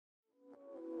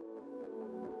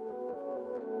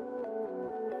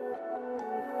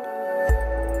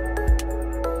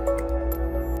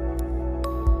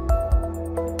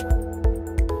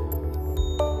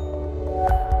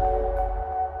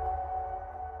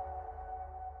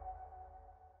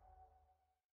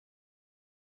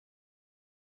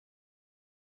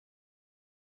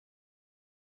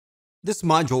This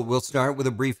module will start with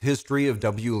a brief history of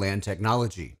WLAN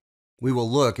technology. We will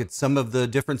look at some of the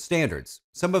different standards,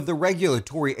 some of the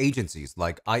regulatory agencies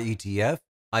like IETF,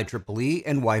 IEEE,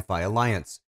 and Wi-Fi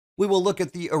Alliance. We will look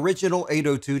at the original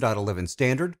 802.11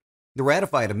 standard, the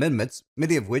ratified amendments,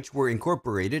 many of which were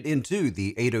incorporated into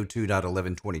the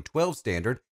 802.11 2012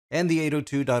 standard and the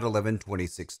 802.11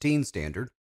 2016 standard,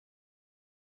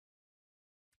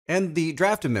 and the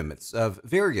draft amendments of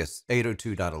various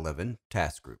 802.11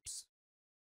 task groups.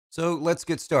 So let's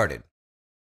get started.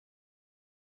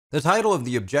 The title of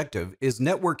the objective is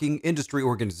Networking Industry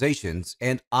Organizations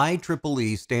and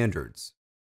IEEE Standards.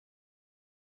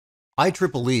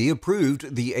 IEEE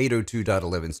approved the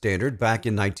 802.11 standard back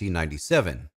in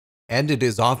 1997, and it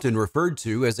is often referred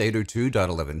to as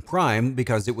 802.11 Prime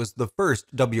because it was the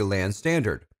first WLAN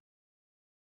standard.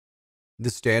 The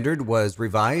standard was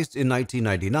revised in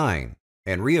 1999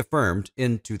 and reaffirmed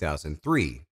in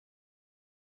 2003.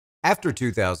 After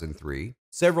 2003,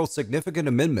 several significant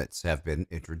amendments have been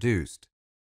introduced.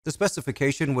 The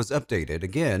specification was updated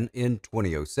again in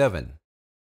 2007.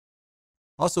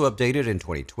 Also updated in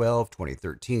 2012,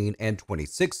 2013, and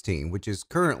 2016, which is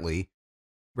currently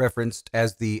referenced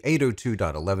as the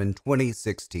 802.11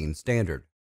 2016 standard.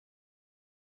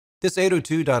 This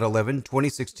 802.11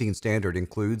 2016 standard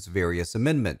includes various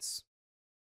amendments,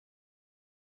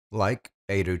 like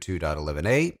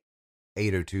 802.11a,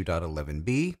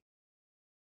 802.11b,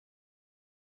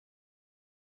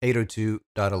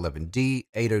 802.11d,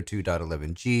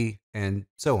 802.11g, and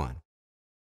so on,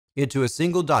 into a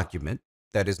single document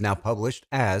that is now published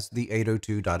as the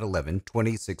 802.11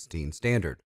 2016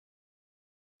 standard.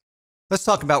 Let's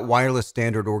talk about wireless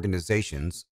standard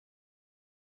organizations.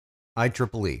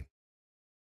 IEEE.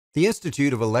 The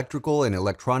Institute of Electrical and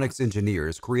Electronics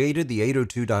Engineers created the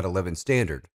 802.11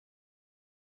 standard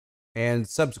and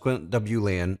subsequent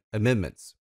WLAN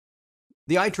amendments.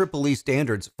 The IEEE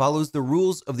standards follows the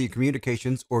rules of the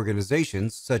communications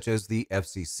organizations such as the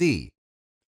FCC.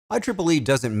 IEEE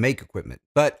doesn't make equipment,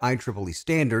 but IEEE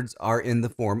standards are in the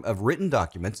form of written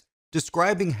documents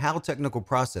describing how technical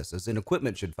processes and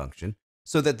equipment should function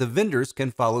so that the vendors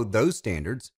can follow those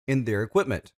standards in their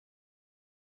equipment.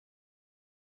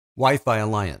 Wi-Fi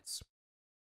Alliance.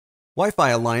 Wi-Fi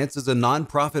Alliance is a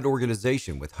nonprofit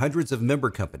organization with hundreds of member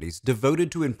companies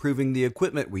devoted to improving the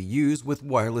equipment we use with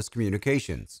wireless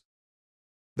communications.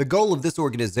 The goal of this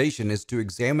organization is to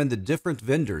examine the different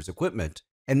vendors' equipment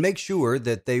and make sure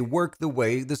that they work the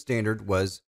way the standard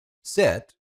was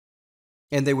set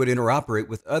and they would interoperate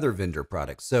with other vendor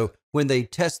products. So when they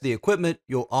test the equipment,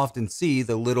 you'll often see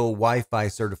the little Wi-Fi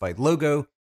certified logo.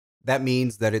 That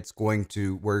means that it's going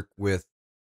to work with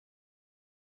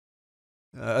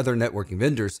other networking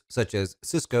vendors such as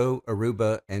Cisco,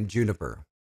 Aruba, and Juniper.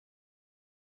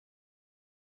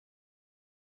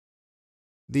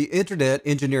 The Internet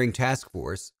Engineering Task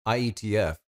Force,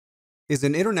 IETF, is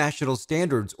an international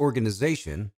standards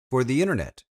organization for the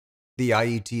Internet. The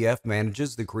IETF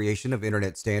manages the creation of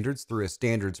Internet standards through a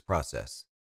standards process.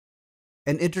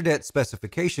 An Internet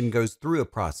specification goes through a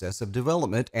process of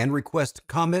development and requests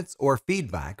comments or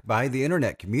feedback by the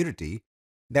Internet community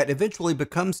that eventually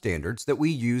become standards that we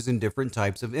use in different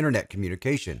types of Internet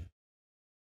communication.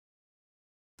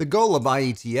 The goal of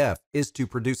IETF is to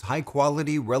produce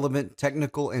high-quality, relevant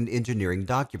technical and engineering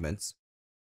documents,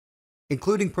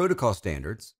 including protocol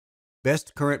standards,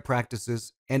 best current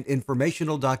practices, and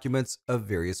informational documents of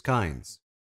various kinds.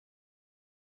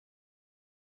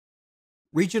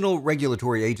 Regional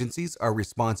regulatory agencies are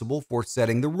responsible for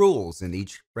setting the rules in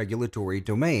each regulatory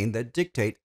domain that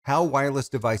dictate how wireless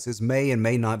devices may and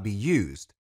may not be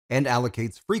used, and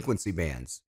allocates frequency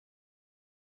bands,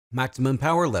 maximum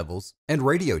power levels, and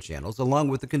radio channels, along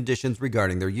with the conditions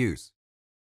regarding their use.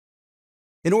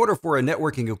 In order for a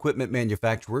networking equipment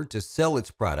manufacturer to sell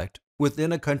its product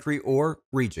within a country or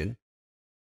region,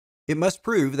 it must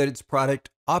prove that its product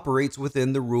operates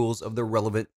within the rules of the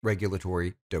relevant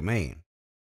regulatory domain.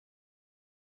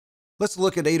 Let's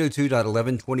look at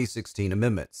 802.11 2016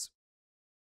 amendments.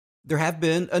 There have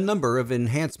been a number of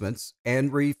enhancements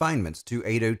and refinements to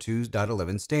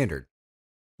 802.11 standard.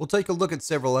 We'll take a look at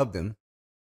several of them,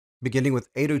 beginning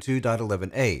with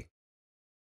 802.11a.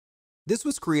 This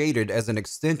was created as an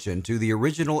extension to the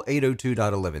original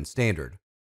 802.11 standard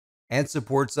and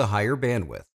supports a higher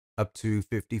bandwidth, up to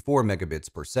 54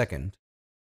 megabits per second,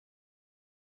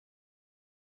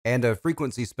 and a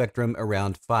frequency spectrum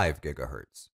around 5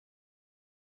 gigahertz.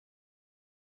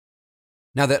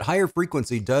 Now, that higher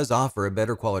frequency does offer a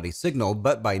better quality signal,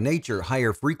 but by nature,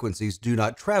 higher frequencies do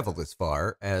not travel as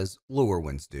far as lower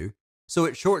ones do, so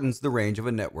it shortens the range of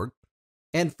a network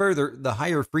And further, the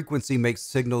higher frequency makes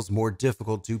signals more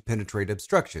difficult to penetrate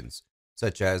obstructions,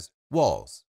 such as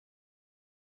walls.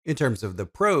 In terms of the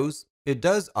pros, it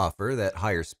does offer that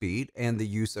higher speed and the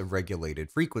use of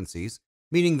regulated frequencies,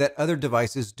 meaning that other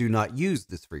devices do not use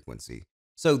this frequency,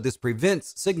 so this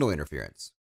prevents signal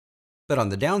interference. But on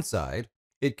the downside,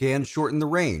 it can shorten the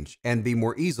range and be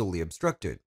more easily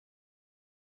obstructed.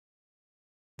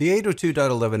 The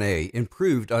 802.11a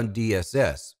improved on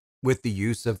DSS with the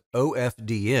use of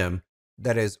OFDM,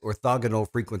 that is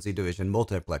orthogonal frequency division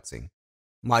multiplexing.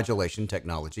 Modulation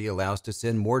technology allows to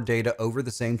send more data over the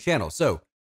same channel, so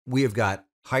we have got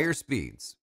higher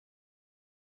speeds.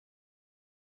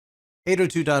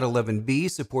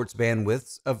 802.11b supports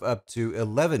bandwidths of up to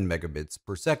 11 megabits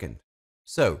per second,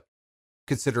 so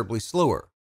considerably slower.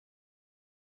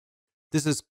 This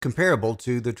is comparable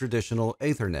to the traditional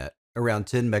Ethernet, around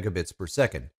 10 megabits per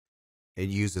second. It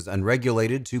uses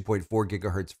unregulated 2.4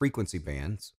 gigahertz frequency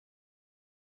bands,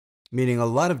 meaning a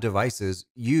lot of devices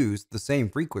use the same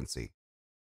frequency.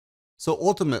 So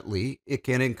ultimately, it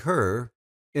can incur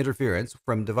interference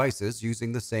from devices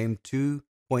using the same 2.4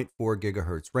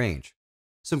 gigahertz range.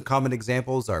 Some common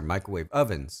examples are microwave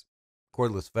ovens,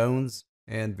 cordless phones,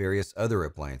 and various other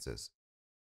appliances.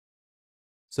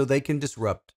 So they can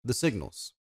disrupt the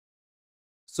signals.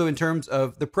 So in terms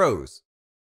of the pros,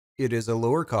 it is a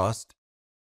lower cost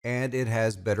and it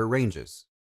has better ranges.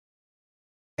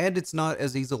 And it's not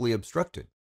as easily obstructed.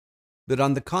 But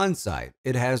on the con side,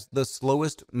 it has the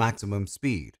slowest maximum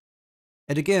speed.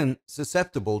 And again,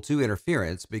 susceptible to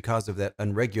interference because of that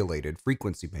unregulated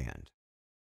frequency band.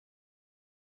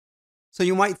 So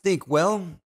you might think,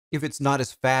 well, if it's not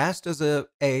as fast as a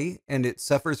and it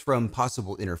suffers from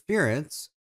possible interference,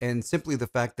 and simply the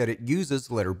fact that it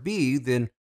uses letter B, then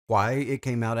why it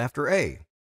came out after A?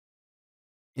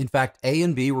 In fact, A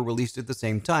and B were released at the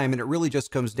same time, and it really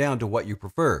just comes down to what you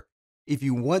prefer. If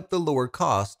you want the lower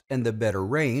cost and the better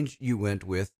range, you went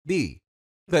with B,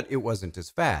 but it wasn't as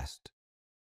fast.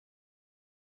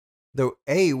 Though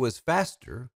A was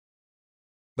faster,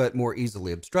 but more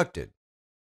easily obstructed.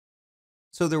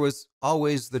 So there was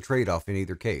always the trade-off in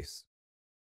either case.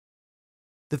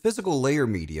 The physical layer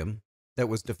medium that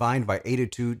was defined by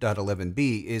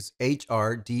 802.11b is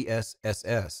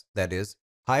HRDSSS, that is,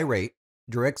 high rate,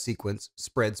 direct sequence,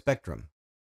 spread spectrum.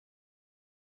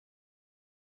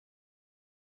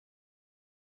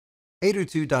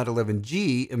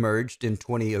 802.11g emerged in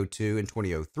 2002 and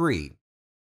 2003,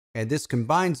 and this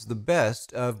combines the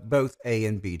best of both A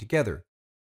and B together.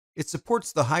 It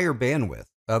supports the higher bandwidth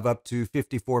of up to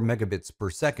 54 megabits per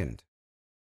second,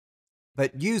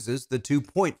 but uses the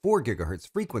 2.4 gigahertz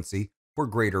frequency for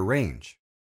greater range.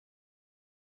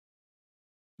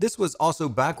 This was also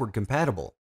backward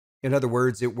compatible. In other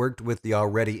words, it worked with the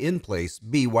already in place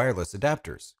B wireless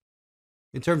adapters.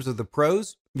 In terms of the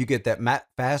pros, you get that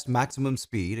fast maximum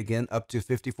speed, again up to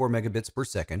 54 megabits per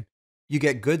second. You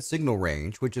get good signal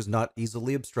range, which is not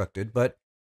easily obstructed, but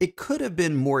it could have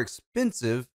been more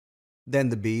expensive than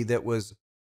the B that was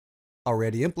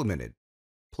already implemented.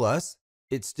 Plus,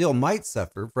 it still might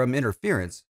suffer from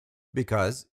interference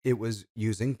because it was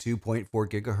using 2.4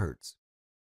 gigahertz.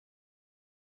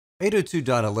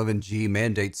 802.11g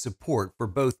mandates support for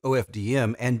both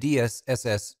OFDM and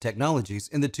DSSS technologies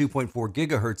in the 2.4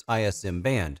 gigahertz ISM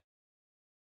band.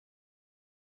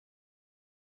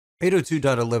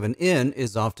 802.11n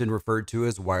is often referred to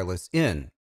as wireless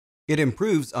N. It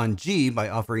improves on G by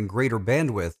offering greater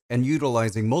bandwidth and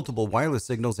utilizing multiple wireless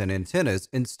signals and antennas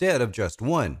instead of just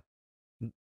one.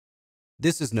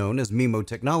 This is known as MIMO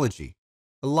technology.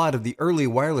 A lot of the early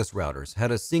wireless routers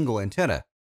had a single antenna,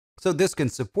 so this can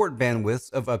support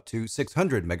bandwidths of up to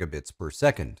 600 megabits per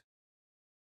second.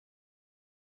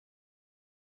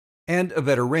 And a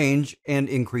better range and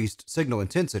increased signal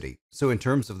intensity. So in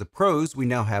terms of the pros, we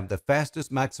now have the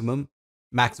fastest maximum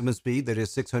speed, that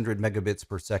is 600 megabits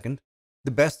per second,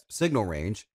 the best signal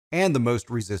range, and the most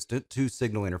resistant to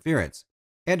signal interference.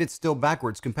 And it's still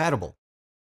backwards compatible.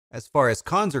 As far as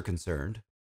cons are concerned,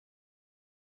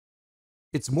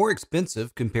 it's more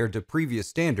expensive compared to previous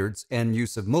standards, and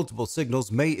use of multiple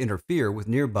signals may interfere with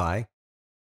nearby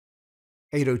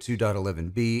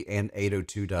 802.11b and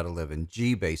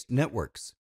 802.11g based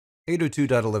networks.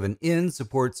 802.11n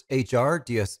supports HR,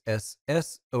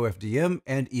 DSSS, OFDM,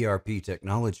 and ERP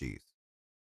technologies.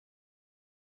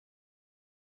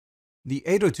 The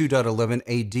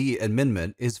 802.11ad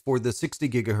amendment is for the 60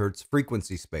 GHz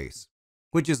frequency space,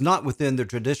 which is not within the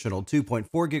traditional 2.4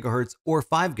 GHz or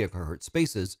 5 GHz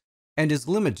spaces and is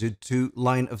limited to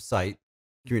line-of-sight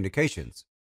communications,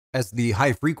 as the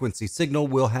high-frequency signal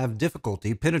will have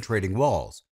difficulty penetrating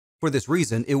walls, For this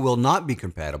reason, it will not be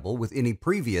compatible with any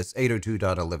previous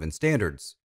 802.11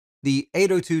 standards. The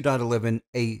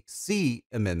 802.11ac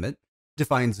amendment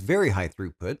defines very high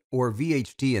throughput, or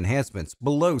VHT enhancements,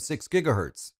 below 6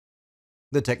 GHz.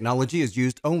 The technology is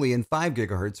used only in 5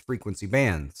 GHz frequency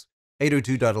bands.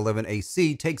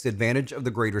 802.11ac takes advantage of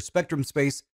the greater spectrum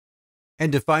space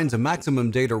and defines a maximum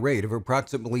data rate of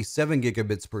approximately 7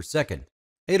 gigabits per second.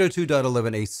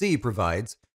 802.11ac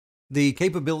provides the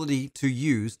capability to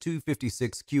use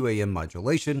 256 QAM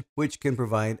modulation, which can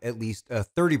provide at least a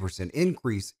 30%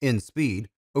 increase in speed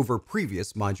over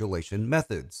previous modulation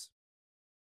methods.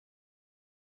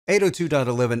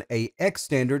 802.11ax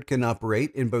standard can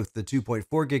operate in both the 2.4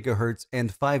 GHz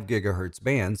and 5 GHz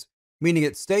bands, meaning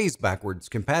it stays backwards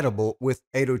compatible with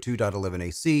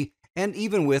 802.11ac and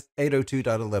even with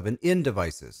 802.11n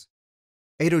devices.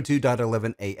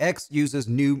 802.11ax uses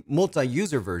new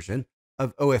multi-user version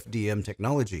of OFDM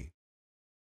technology,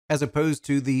 as opposed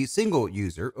to the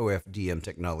single-user OFDM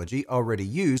technology already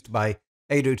used by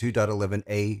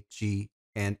 802.11a, G,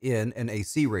 and N and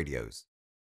AC radios.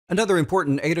 Another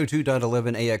important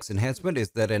 802.11ax enhancement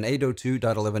is that an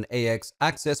 802.11ax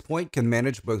access point can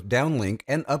manage both downlink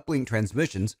and uplink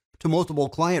transmissions to multiple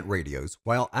client radios,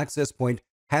 while access point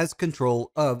has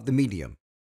control of the medium.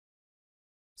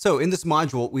 So in this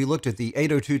module, we looked at the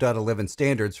 802.11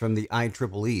 standards from the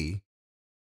IEEE.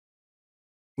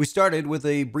 We started with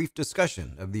a brief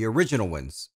discussion of the original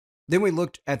ones. Then we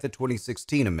looked at the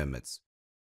 2016 amendments.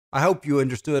 I hope you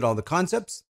understood all the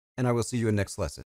concepts, and I will see you in next lesson.